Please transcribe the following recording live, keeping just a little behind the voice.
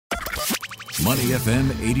Money FM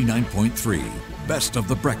 89.3, best of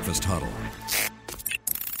the breakfast huddle.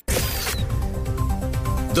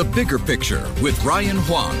 The Bigger Picture with Ryan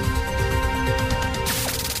Huang.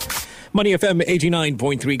 Money FM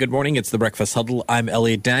 89.3, good morning. It's the Breakfast Huddle. I'm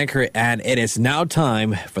Elliot Danker, and it is now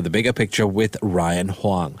time for the Bigger Picture with Ryan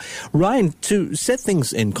Huang. Ryan, to set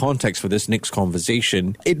things in context for this next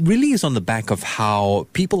conversation, it really is on the back of how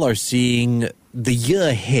people are seeing the year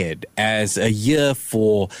ahead as a year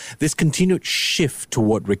for this continued shift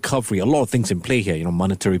toward recovery. A lot of things in play here,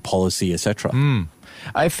 monetary policy, etc.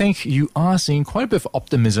 I think you are seeing quite a bit of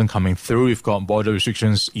optimism coming through. We've got border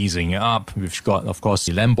restrictions easing up. We've got, of course,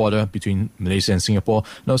 the land border between Malaysia and Singapore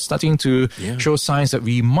now starting to show signs that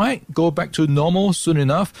we might go back to normal soon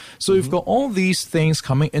enough. So we've got all these things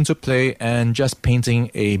coming into play and just painting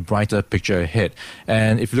a brighter picture ahead.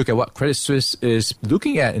 And if you look at what Credit Suisse is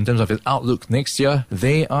looking at in terms of its outlook next year,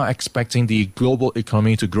 they are expecting the global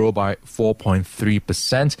economy to grow by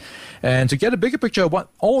 4.3%. And to get a bigger picture of what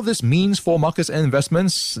all this means for markets and investments,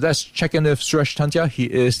 let's check in with Suresh Tantia. He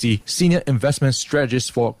is the Senior Investment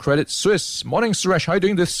Strategist for Credit Suisse. Morning, Suresh. How are you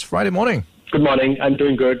doing this Friday morning? Good morning. I'm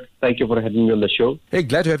doing good. Thank you for having me on the show. Hey,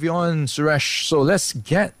 glad to have you on, Suresh. So let's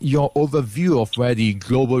get your overview of where the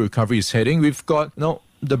global recovery is heading. We've got,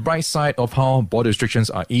 the bright side of how border restrictions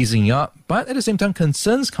are easing up, but at the same time,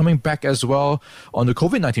 concerns coming back as well on the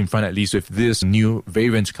COVID-19 front, at least with this new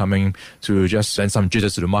variant coming to just send some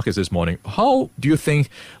jitters to the markets this morning. How do you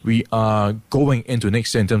think we are going into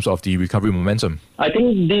next year in terms of the recovery momentum? I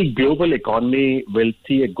think the global economy will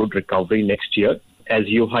see a good recovery next year. As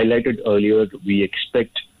you highlighted earlier, we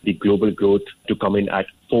expect the global growth to come in at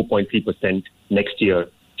 4.3% next year.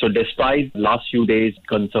 So despite last few days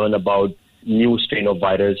concern about new strain of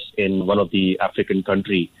virus in one of the African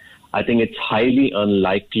country, I think it's highly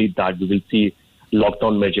unlikely that we will see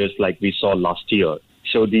lockdown measures like we saw last year.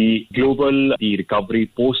 So the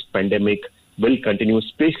recovery post-pandemic will continue,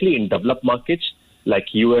 especially in developed markets like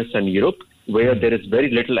US and Europe, where there is very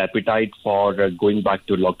little appetite for going back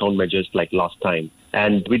to lockdown measures like last time.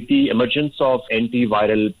 And with the emergence of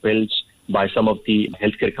antiviral pills by some of the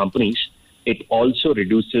healthcare companies, it also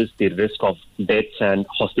reduces the risk of deaths and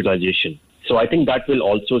hospitalization. So I think that will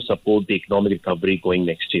also support the economic recovery going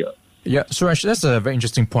next year. Yeah, Suresh, that's a very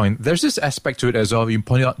interesting point. There's this aspect to it as well. You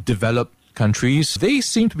pointed out developed countries. They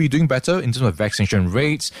seem to be doing better in terms of vaccination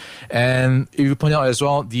rates. And if you point out as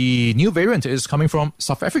well, the new variant is coming from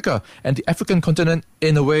South Africa. And the African continent,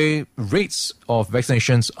 in a way, rates of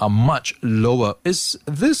vaccinations are much lower. Is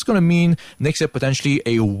this going to mean next year potentially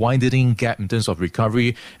a widening gap in terms of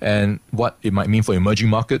recovery and what it might mean for emerging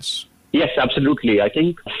markets? Yes, absolutely. I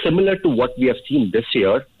think similar to what we have seen this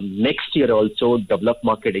year, next year also developed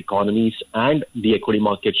market economies and the equity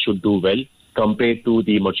market should do well compared to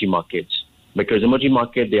the emerging markets. Because emerging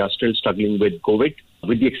market, they are still struggling with COVID,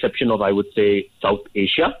 with the exception of, I would say, South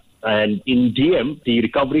Asia. And in DM, the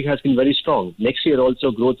recovery has been very strong. Next year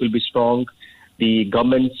also growth will be strong. The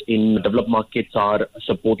governments in developed markets are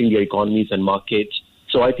supporting their economies and markets.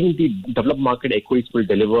 So I think the developed market equities will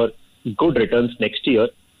deliver good returns next year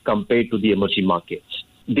compared to the emerging markets.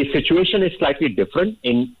 The situation is slightly different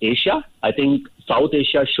in Asia. I think South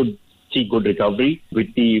Asia should see good recovery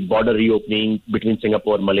with the border reopening between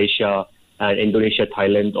Singapore, Malaysia, and Indonesia,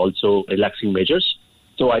 Thailand also relaxing measures.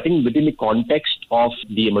 So I think within the context of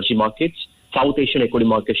the emerging markets, South Asian equity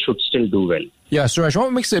markets should still do well. Yeah, Suresh,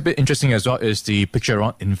 what makes it a bit interesting as well is the picture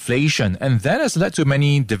around inflation. And that has led to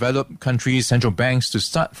many developed countries, central banks to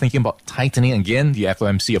start thinking about tightening again. The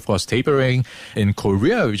FOMC, of course, tapering. In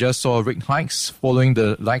Korea, we just saw rate hikes following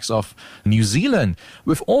the likes of New Zealand.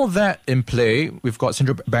 With all that in play, we've got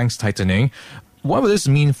central banks tightening. What will this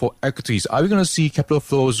mean for equities? Are we going to see capital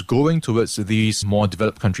flows going towards these more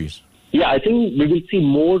developed countries? Yeah, I think we will see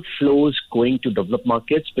more flows going to developed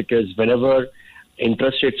markets because whenever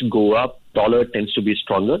interest rates go up, dollar tends to be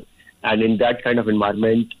stronger. And in that kind of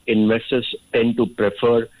environment, investors tend to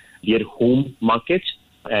prefer their home markets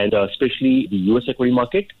and especially the US equity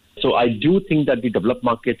market. So I do think that the developed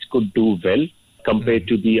markets could do well compared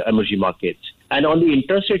to the emerging markets. And on the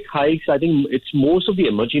interest rate hikes, I think it's most of the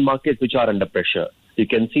emerging markets which are under pressure. You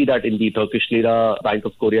can see that in the Turkish lira, Bank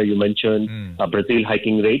of Korea, you mentioned, Brazil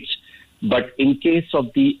hiking rates. But in case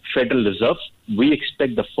of the Federal Reserve, we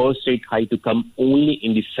expect the first rate hike to come only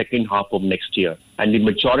in the second half of next year. And the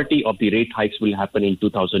majority of the rate hikes will happen in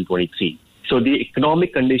 2023. So the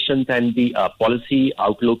economic conditions and the policy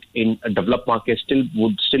outlook in developed markets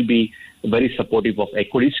would still be very supportive of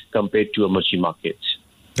equities compared to emerging markets.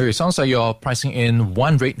 It sounds like you're pricing in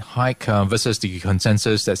one rate hike versus the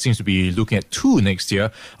consensus that seems to be looking at 2 next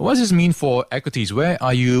year. What does this mean for equities? Where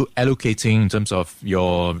are you allocating in terms of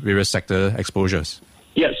your various sector exposures?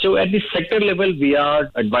 Yeah, so at the sector level, we are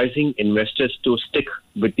advising investors to stick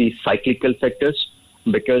with the cyclical sectors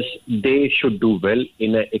because they should do well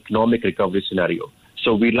in an economic recovery scenario.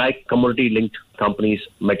 So we like commodity-linked companies,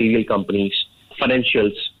 material companies,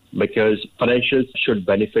 financials, because financials should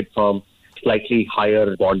benefit from slightly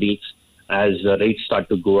higher bond yields as rates start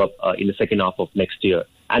to go up in the second half of next year.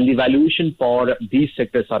 And the valuation for these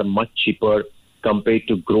sectors are much cheaper compared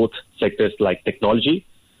to growth sectors like technology,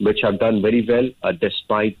 which have done very well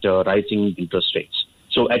despite rising interest rates.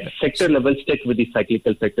 So at sector level, stick with the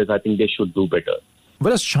cyclical sectors. I think they should do better. Where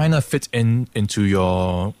does China fit into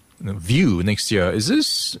your view next year? Is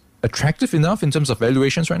this attractive enough in terms of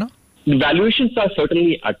valuations right now? The valuations are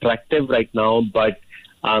certainly attractive right now, but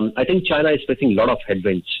I think China is facing a lot of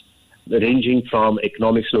headwinds, ranging from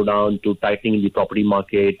economic slowdown to tightening in the property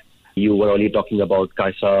market. You were already talking about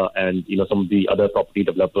Kaisa and some of the other property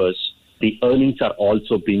developers. The earnings are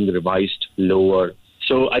also being revised lower.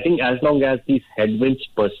 So I think as long as these headwinds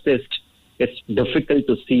persist, it's difficult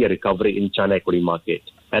to see a recovery in China equity market.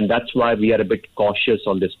 And that's why we are a bit cautious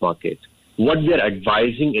on this market. What we are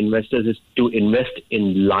advising investors is to invest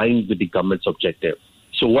in line with the government's objective.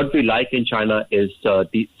 So what we like in China is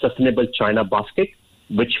the Sustainable China Basket,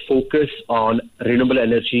 which focus on renewable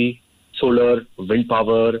energy, solar, wind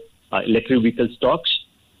power, electric vehicle stocks,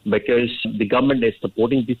 because the government is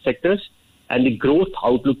supporting these sectors and the growth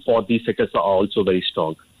outlook for these sectors are also very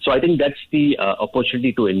strong. So I think that's the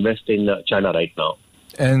opportunity to invest in China right now.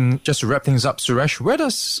 And just to wrap things up, Suresh, where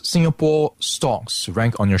does Singapore stocks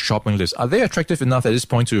rank on your shopping list? Are they attractive enough at this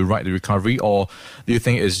point to ride the recovery, or do you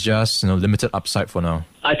think it's just limited upside for now?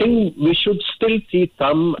 I think we should still see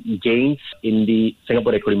some gains in the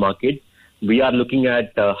Singapore equity market. We are looking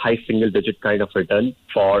at a high single-digit kind of return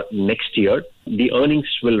for next year. The earnings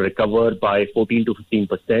will recover by 14 to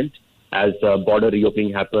 15%. As border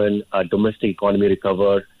reopening happen, domestic economy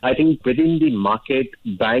recover. I think within the market,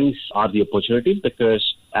 banks are the opportunity because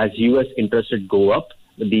as U.S. interest rates go up,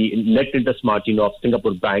 the net interest margin of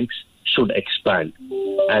Singapore banks should expand.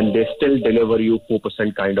 And they still deliver you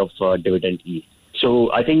 4% kind of dividend yield.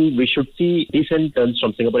 So I think we should see decent returns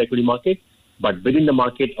from Singapore equity market. But within the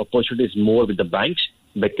market, opportunity is more with the banks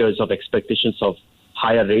because of expectations of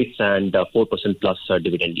higher rates and 4% plus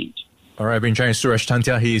dividend yield. All right, I've been chatting to Suresh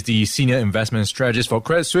Tantia. He is the Senior Investment Strategist for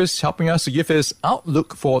Credit Suisse, helping us to give his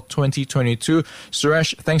outlook for 2022.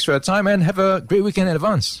 Suresh, thanks for your time and have a great weekend in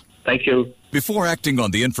advance. Thank you. Before acting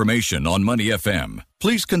on the information on Money FM,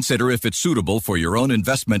 please consider if it's suitable for your own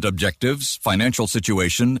investment objectives, financial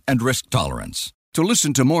situation, and risk tolerance. To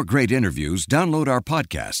listen to more great interviews, download our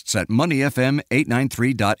podcasts at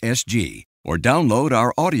moneyfm893.sg or download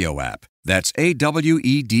our audio app. That's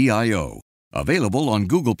AWEDIO. Available on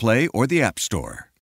Google Play or the App Store.